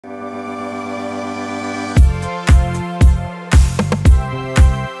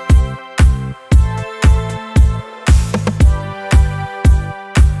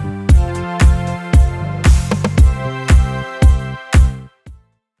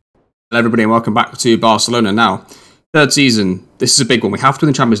Hello everybody and welcome back to Barcelona. Now, third season, this is a big one. We have to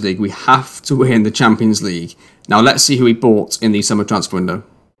win the Champions League. We have to win the Champions League. Now, let's see who we bought in the summer transfer window.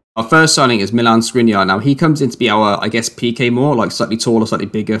 Our first signing is Milan Skriniar. Now, he comes in to be our, PK more, like slightly taller, slightly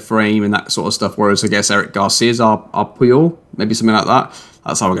bigger frame and that sort of stuff, whereas I guess Eric Garcia's our Puyol, maybe something like that.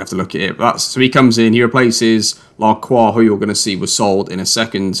 That's how we're going to have to look at it. So he comes in, he replaces Lacroix, who you're going to see was sold in a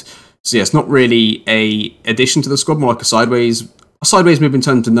second. So yeah, it's not really a addition to the squad, more like a sideways move in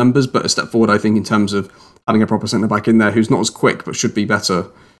terms of numbers, but a step forward, I think, in terms of having a proper centre-back in there who's not as quick, but should be better.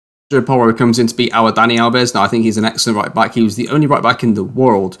 Joe Porro comes in to be our Dani Alves. Now, I think he's an excellent right-back. He was the only right-back in the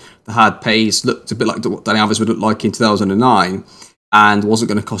world that had pace, looked a bit like what Dani Alves would look like in 2009, and wasn't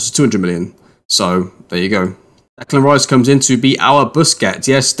going to cost us 200 million. So, there you go. Declan Rice comes in to be our Busquets.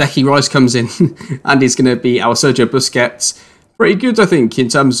 Yes, Decky Rice comes in, and he's going to be our Sergio Busquets. Pretty good, I think, in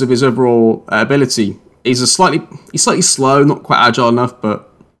terms of his overall ability. He's slightly slow, not quite agile enough,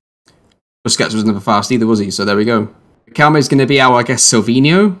 but Busquets was never fast either, was he? So there we go. Calme is going to be our, I guess,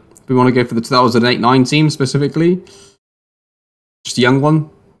 Silvinho. If we want to go for the 2008-9 team specifically. Just a young one,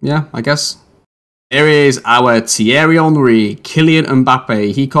 yeah, I guess. Here is our Thierry Henry, Kylian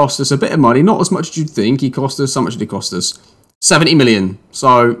Mbappe. He cost us a bit of money, not as much as you'd think. How much did he cost us? 70 million.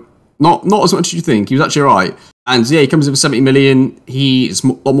 So not as much as you think. He was actually right. And yeah, he comes in for 70 million. He's a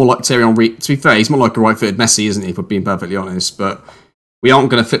lot more like Thierry Henry. To be fair, he's more like a right-footed Messi, isn't he, for being perfectly honest. But we aren't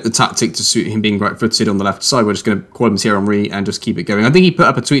going to fit the tactic to suit him being right-footed on the left side. We're just going to call him Thierry Henry and just keep it going. I think he put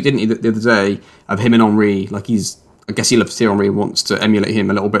up a tweet, didn't he, the other day, of him and Henry. Like I guess he loves Thierry Henry and wants to emulate him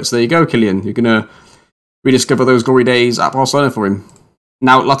a little bit. So there you go, Kylian. You're going to rediscover those glory days at Barcelona for him.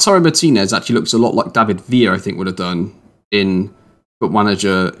 Now, Lautaro Martinez actually looks a lot like David Villa, I think, would have done in Foot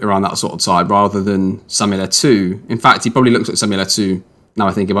Manager around that sort of time, rather than Samuel Eto'o. In fact, he probably looks like Samuel Eto'o now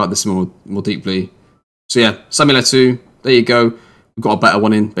I think about this more deeply. So yeah, Samuel Eto'o, there you go. We've got a better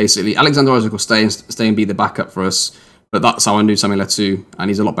one in, basically. Alexander Isaac will stay and be the backup for us, but that's how I knew Samuel Eto'o,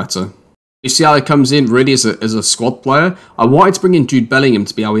 and he's a lot better. Musiala comes in really as a squad player. I wanted to bring in Jude Bellingham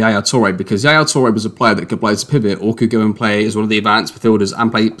to be our Yaya Toure, because Yaya Toure was a player that could play as a pivot or could go and play as one of the advanced midfielders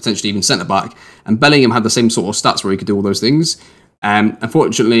and play potentially even centre-back. And Bellingham had the same sort of stats where he could do all those things.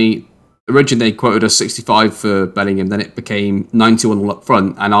 Unfortunately, originally they quoted us 65 for Bellingham, then it became 91 all up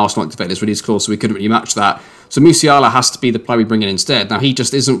front, and Arsenal activated his release clause, so we couldn't really match that. So Musiala has to be the player we bring in instead. Now, he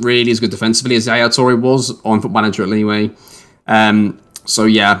just isn't really as good defensively as Yaya Toure was on Foot Manager anyway. So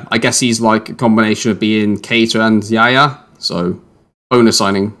yeah, I guess he's like a combination of being Keita and Yaya. So bonus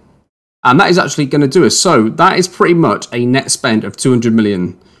signing. And that is actually going to do us. So that is pretty much a net spend of 200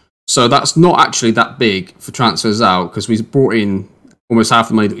 million. So that's not actually that big for transfers out, because we brought in almost half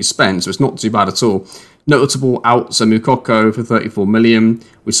the money that we spent. So it's not too bad at all. Notable out, so Moukoko for 34 million.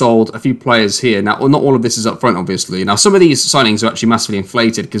 We sold a few players here. Now, not all of this is up front, obviously. Now, some of these signings are actually massively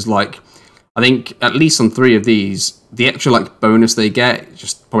inflated, because I think at least on 3 of these, the extra bonus they get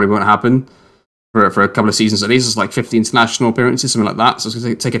just probably won't happen for a couple of seasons at least. It's like 50 international appearances, something like that. So it's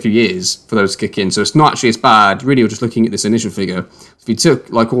going to take a few years for those to kick in. So it's not actually as bad. Really, you're just looking at this initial figure. If you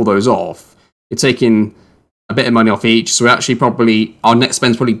took all those off, you're taking a bit of money off each. So we're actually our net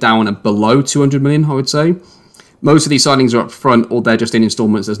spend's probably down and below 200 million, I would say. Most of these signings are up front, or they're just in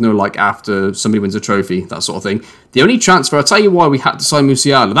installments. There's no after somebody wins a trophy, that sort of thing. The only transfer, I'll tell you why we had to sign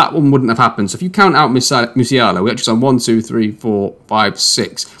Musiala. That one wouldn't have happened. So if you count out Musiala, we actually signed 1, 2, 3, 4, 5,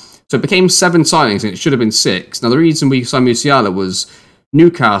 6. So it became 7 signings, and it should have been 6. Now, the reason we signed Musiala was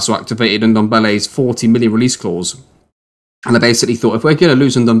Newcastle activated Ndombele's 40 million release clause. And I basically thought, if we're going to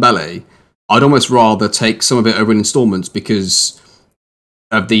lose Ndombele, I'd almost rather take some of it over in installments, because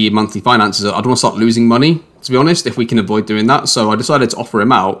of the monthly finances. I don't want to start losing money, to be honest, if we can avoid doing that. So I decided to offer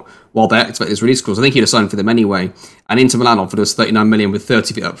him out while they activate his release clause. I think he'd have signed for them anyway. And Inter Milan offered us 39 million with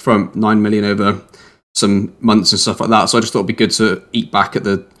 30 of it up front, 9 million over some months and stuff like that. So I just thought it'd be good to eat back at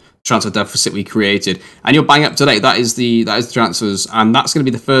the transfer deficit we created. And you're bang up to date. That is the transfers, and that's going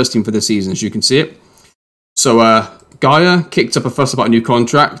to be the first team for the season, as you can see it. So Gaia kicked up a fuss about a new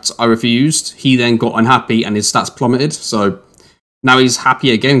contract. I refused. He then got unhappy and his stats plummeted. So now he's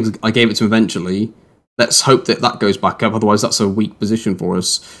happy again, because I gave it to him eventually. Let's hope that goes back up. Otherwise, that's a weak position for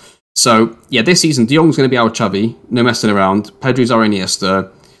us. So, yeah, this season, De Jong's going to be our Chubby. No messing around. Pedri's our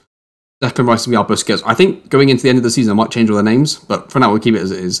Iniesta. Declan Rice will be our Busquets. I think going into the end of the season, I might change all their names. But for now, we'll keep it as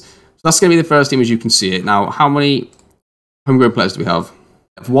it is. So that's going to be the first team, as you can see it. Now, how many homegrown players do we have?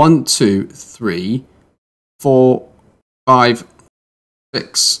 1, 2, 3, 4, 5,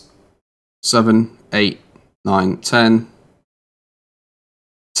 6, 7, 8, 9, 10.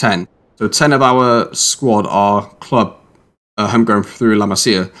 10. So 10 of our squad are club homegrown through La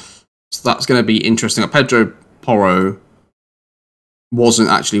Masia. So that's going to be interesting. Pedro Porro wasn't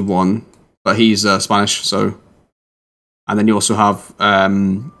actually one, but he's Spanish, so... And then you also have...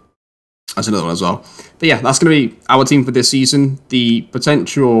 that's another one as well. But yeah, that's going to be our team for this season. The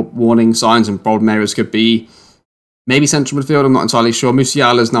potential warning signs and problem areas could be maybe central midfield. I'm not entirely sure.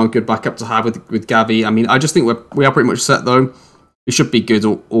 Musiala is now a good backup to have with Gavi. I mean, I just think we are pretty much set, though. We should be good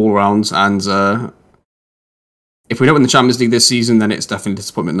all around. And if we don't win the Champions League this season, then it's definitely a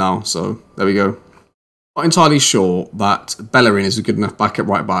disappointment now. So there we go. Not entirely sure that Bellerin is a good enough backup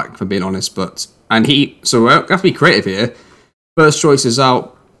right back, for being honest. So we have to be creative here. First choice is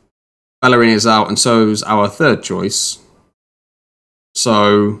out. Bellerin is out, and so's our third choice.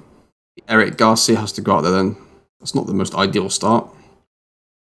 So Eric Garcia has to go out there then. That's not the most ideal start.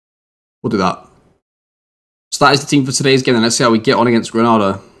 We'll do that. So that is the team for today's game, and let's see how we get on against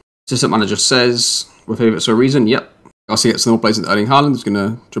Granada. Assistant manager says, we're favourites for a reason. Yep. Garcia gets the place into Erling Haaland, who's going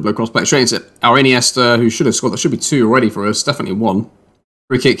to dribble across, play straight into our Iniesta, who should have scored. That should be 2 already for us, definitely 1.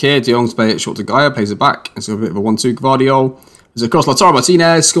 Free kick here, De Jong's play it short to Gaia, plays it back. It's a bit of a 1-2 Guardiola. There's across Lautaro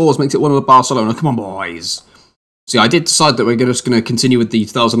Martinez, scores, makes it 1 with Barcelona. Come on, boys. See, I did decide that we're just going to continue with the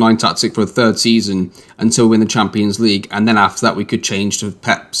 2009 tactic for a third season until we win the Champions League, and then after that we could change to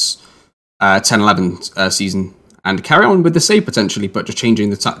Pep's 10-11 season and carry on with the same potentially, but just changing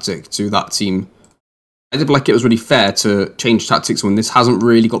the tactic to that team. I did like it was really fair to change tactics when this hasn't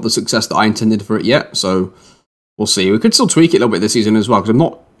really got the success that I intended for it yet, so we'll see. We could still tweak it a little bit this season as well, because I'm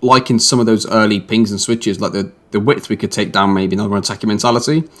not liking some of those early pings and switches, like the width we could take down maybe another attacking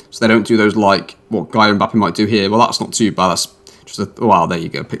mentality, so they don't do those like what Guy and Mbappe might do here. Well, that's not too bad. That's just wow, there you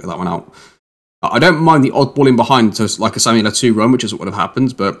go, pick that one out. I don't mind the odd ball in behind to like a Samuel 2 run, which is what would have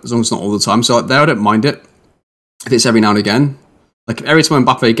happened, but as long as it's not all the time. So like there, I don't mind it if it's every now and again. Like every time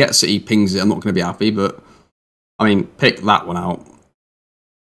Mbappe gets it, he pings it. I'm not going to be happy, but I mean, pick that one out.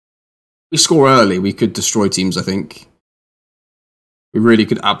 If we score early, we could destroy teams, I think. We really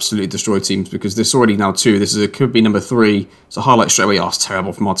could absolutely destroy teams because this is already now 2. It could be number 3. It's a highlight straight away. Oh, it's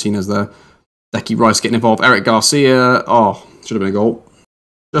terrible for Martinez there. Decky Rice getting involved. Eric Garcia. Oh, should have been a goal.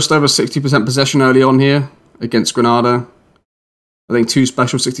 Just over 60% possession early on here against Granada. I think 2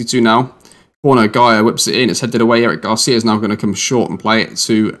 special, 62 now. Corner, Gaia whips it in. It's headed away. Eric Garcia is now going to come short and play it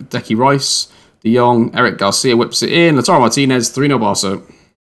to Decky Rice. De Jong. Eric Garcia whips it in. Lautaro Martinez. 3-0 Barca.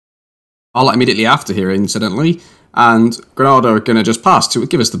 Highlight immediately after here, incidentally. And Granada are going to just pass to it.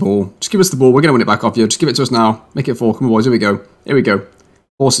 Give us the ball. Just give us the ball. We're going to win it back off you. Just give it to us now. Make it 4. Come on, boys. Here we go. Here we go.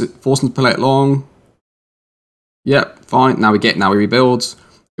 Force them to play it long. Yep, fine. Now we rebuild.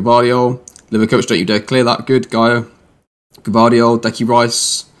 Guardiola. Liverpool straight. You dare clear that. Good. Gaia. Guardiola. Decky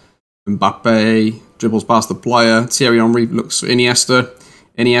Rice. Mbappe. Dribbles past the player. Thierry Henry looks for Iniesta.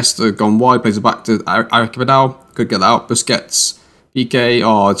 Iniesta gone wide. Plays it back to Eric Vidal. Could get that out. Busquets. PK.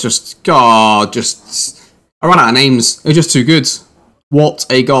 Oh, it's just... God, just... I ran out of names. They're just too good. What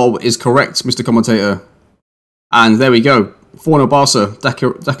a goal is correct, Mr. Commentator. And there we go. 4-0 Barca,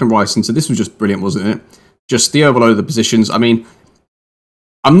 Declan Rice. And so this was just brilliant, wasn't it? Just the overload of the positions. I mean,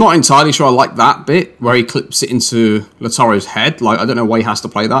 I'm not entirely sure I like that bit where he clips it into Lautaro's head. Like, I don't know why he has to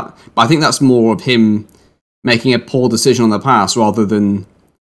play that. But I think that's more of him making a poor decision on the pass rather than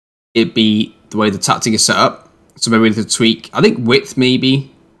it be the way the tactic is set up. So maybe we need to tweak. I think width,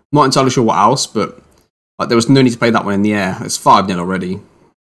 maybe. Not entirely sure what else, but... Like, there was no need to play that one in the air. It's 5-0 already.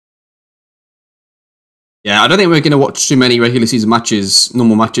 Yeah, I don't think we're going to watch too many regular season matches,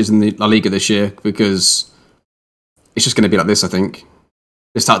 normal matches in the La Liga this year, because it's just going to be like this, I think.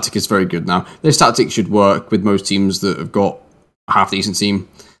 This tactic is very good now. This tactic should work with most teams that have got a half-decent team.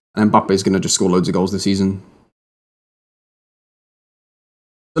 And Mbappe is going to just score loads of goals this season.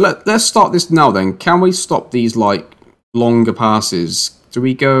 So let's start this now then. Can we stop these, like, longer passes? Do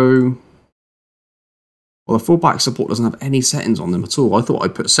we go... Well, the full-back support doesn't have any settings on them at all. I thought I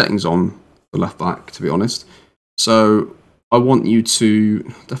put settings on the left-back, to be honest. So I want you to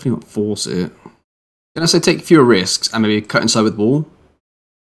definitely not force it. Can I say take fewer risks and maybe cut inside with the ball?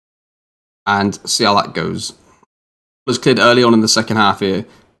 And see how that goes. It was cleared early on in the second half here.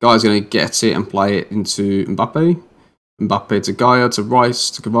 Guy's going to get it and play it into Mbappe. Mbappe to Gaia, to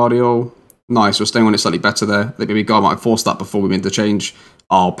Rice, to Guardiola. Nice, we're staying on it slightly better there. I think maybe Guy might have forced that before we made the change.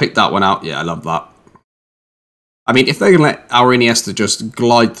 I'll pick that one out. Yeah, I love that. I mean, if they're going to let our Iniesta just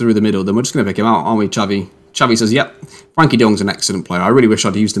glide through the middle, then we're just going to pick him out, aren't we, Xavi? Xavi says, yep, Frankie de Jong's an excellent player. I really wish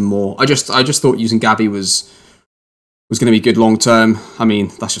I'd used him more. I just thought using Gavi was going to be good long term. I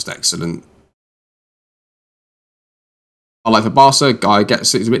mean, that's just excellent. I like for Barca. Guy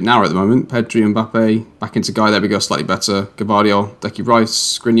gets it. He's a bit narrow at the moment. Pedri, Mbappe, back into Guy. There we go, slightly better. Guardiola, Decky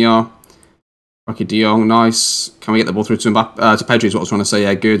Rice, Skriniar, Frankie de Jong, nice. Can we get the ball through to Mbappe? To Pedri is what I was trying to say.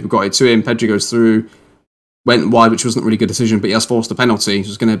 Yeah, good. We've got it to him. Pedri goes through. went wide, which wasn't a really good decision, but he has forced a penalty. So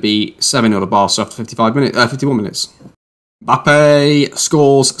it's going to be 7-0 to Barca after 51 minutes. Mbappe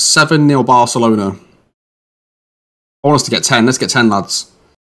scores 7-0 Barcelona. I want us to get 10. Let's get 10, lads.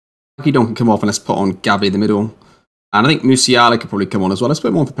 Don't can come off and let's put on Gabi in the middle. And I think Musiala could probably come on as well. Let's put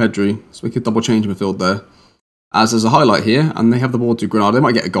him on for Pedri, so we could double change midfield there. As there's a highlight here, and they have the ball to Granada. They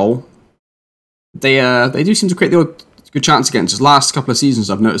might get a goal. They do seem to create the odd good chance against us. Last couple of seasons,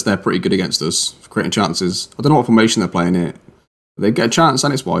 I've noticed they're pretty good against us for creating chances. I don't know what formation they're playing here. But they get a chance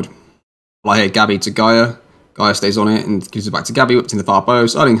and it's wide. I hear Gabi to Gaia. Gaia stays on it and gives it back to Gabi, whipped in the far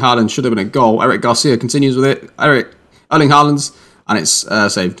post. Erling Haaland should have been a goal. Eric Garcia continues with it. Erling Haaland's, and it's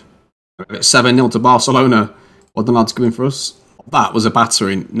saved. 7-0 to Barcelona. Well done, lads, coming for us. That was a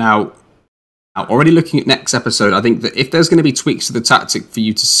battering. Now, already looking at next episode, I think that if there's going to be tweaks to the tactic for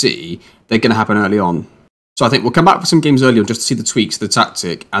you to see, they're going to happen early on. So I think we'll come back for some games early on just to see the tweaks to the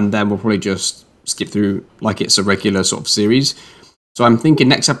tactic, and then we'll probably just skip through like it's a regular sort of series. So I'm thinking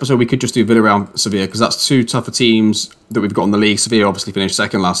next episode we could just do Villarreal Sevilla, because that's two tougher teams that we've got in the league. Sevilla obviously finished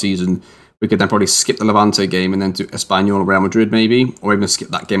second last season. We could then probably skip the Levante game and then do Espanyol or Real Madrid maybe, or even skip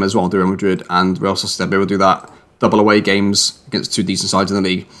that game as well, do Real Madrid and Real Sociedad. We'll do that. Double away games against two decent sides in the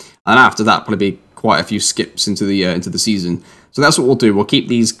league. And after that, probably be quite a few skips into the season. So that's what we'll do. We'll keep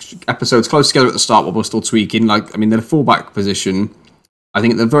these episodes close together at the start while we're still tweaking. Like, I mean, they're a fullback position. I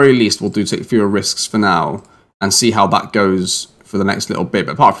think at the very least, we'll do take fewer risks for now and see how that goes for the next little bit.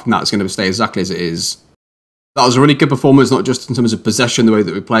 But apart from that, it's going to stay exactly as it is. That was a really good performance, not just in terms of possession, the way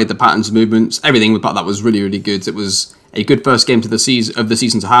that we played, the patterns of movements, everything about that was really, really good. It was a good first game of the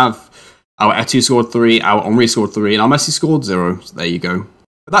season to have. Our Etu scored 3, our Henry scored 3, and our Messi scored 0. So there you go.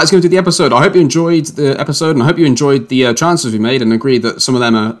 But that is going to do the episode. I hope you enjoyed the episode, and I hope you enjoyed the transfers we made and agree that some of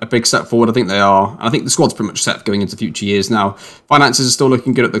them are a big step forward. I think they are. And I think the squad's pretty much set going into future years now. Finances are still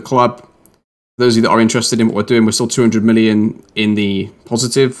looking good at the club. For those of you that are interested in what we're doing, we're still 200 million in the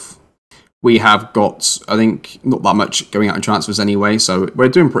positive. We have got, I think, not that much going out in transfers anyway, so we're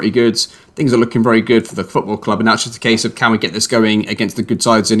doing pretty good. Things are looking very good for the football club, and that's just a case of can we get this going against the good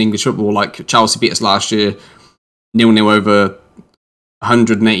sides in English football, like Chelsea beat us last year, 0-0 over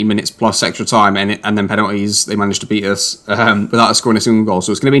 180 minutes plus extra time, and then penalties, they managed to beat us without us scoring a single goal.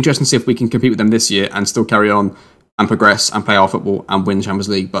 So it's going to be interesting to see if we can compete with them this year and still carry on and progress and play our football and win the Champions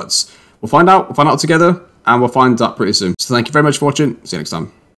League. But we'll find out together, and we'll find out pretty soon. So thank you very much for watching. See you next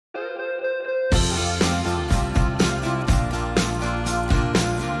time.